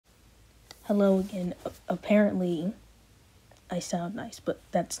Hello again. Apparently, I sound nice, but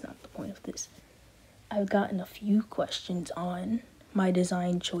that's not the point of this. I've gotten a few questions on my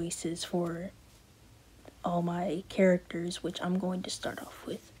design choices for all my characters, which I'm going to start off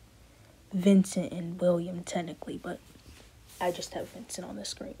with Vincent and William, technically, but I just have Vincent on the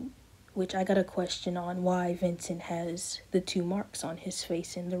screen. Which I got a question on why Vincent has the two marks on his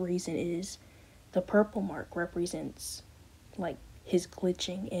face, and the reason is the purple mark represents like his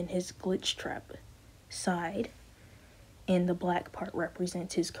glitching and his glitch trap side, and the black part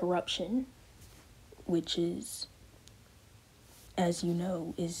represents his corruption, which is, as you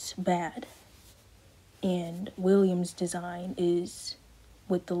know, is bad. And William's design is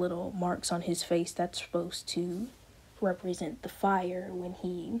with the little marks on his face that's supposed to represent the fire when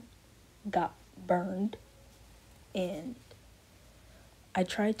he got burned. And I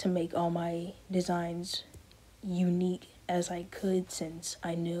tried to make all my designs unique as I could, since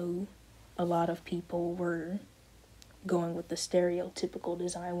I knew a lot of people were going with the stereotypical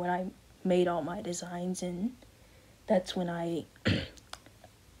design when I made all my designs, and that's when I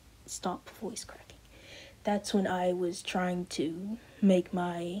stop voice cracking. That's when I was trying to make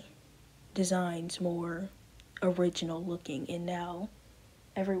my designs more original looking, and now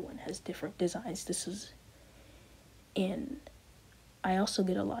everyone has different designs. And I also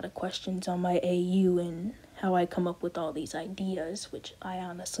get a lot of questions on my AU and how I come up with all these ideas, which I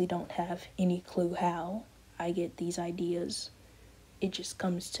honestly don't have any clue how I get these ideas. It just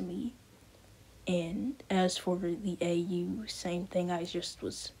comes to me. And as for the AU, same thing. I just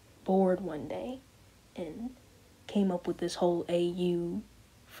was bored one day and came up with this whole AU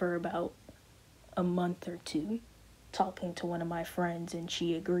for about a month or two, talking to one of my friends, and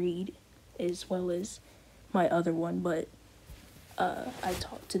she agreed, as well as my other one, but I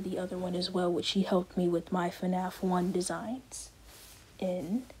talked to the other one as well, which she helped me with my FNAF 1 designs,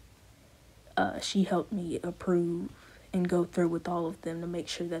 and she helped me approve and go through with all of them to make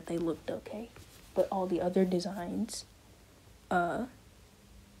sure that they looked okay. But all the other designs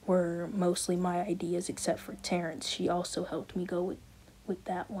were mostly my ideas, except for Terrence. She also helped me go with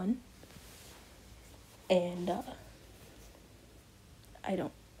that one. And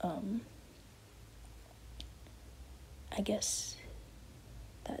I guess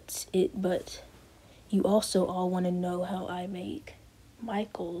that's it. But you also all want to know how I make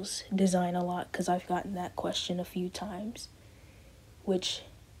Michael's design a lot, because I've gotten that question a few times, which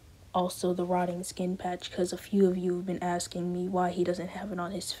also the rotting skin patch, because a few of you have been asking me why he doesn't have it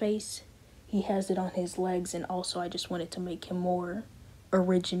on his face. He has it on his legs, and also I just wanted to make him more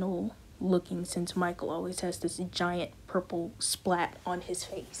original looking, since Michael always has this giant purple splat on his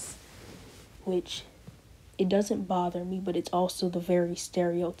face, which it doesn't bother me, but it's also the very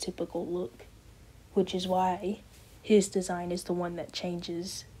stereotypical look, which is why his design is the one that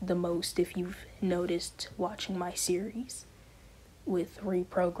changes the most, if you've noticed watching my series. With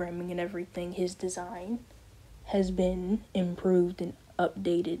reprogramming and everything, his design has been improved and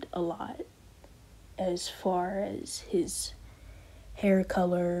updated a lot, as far as his hair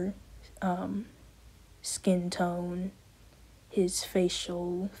color, skin tone, his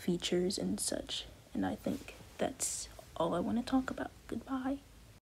facial features and such. And I think that's all I want to talk about. Goodbye.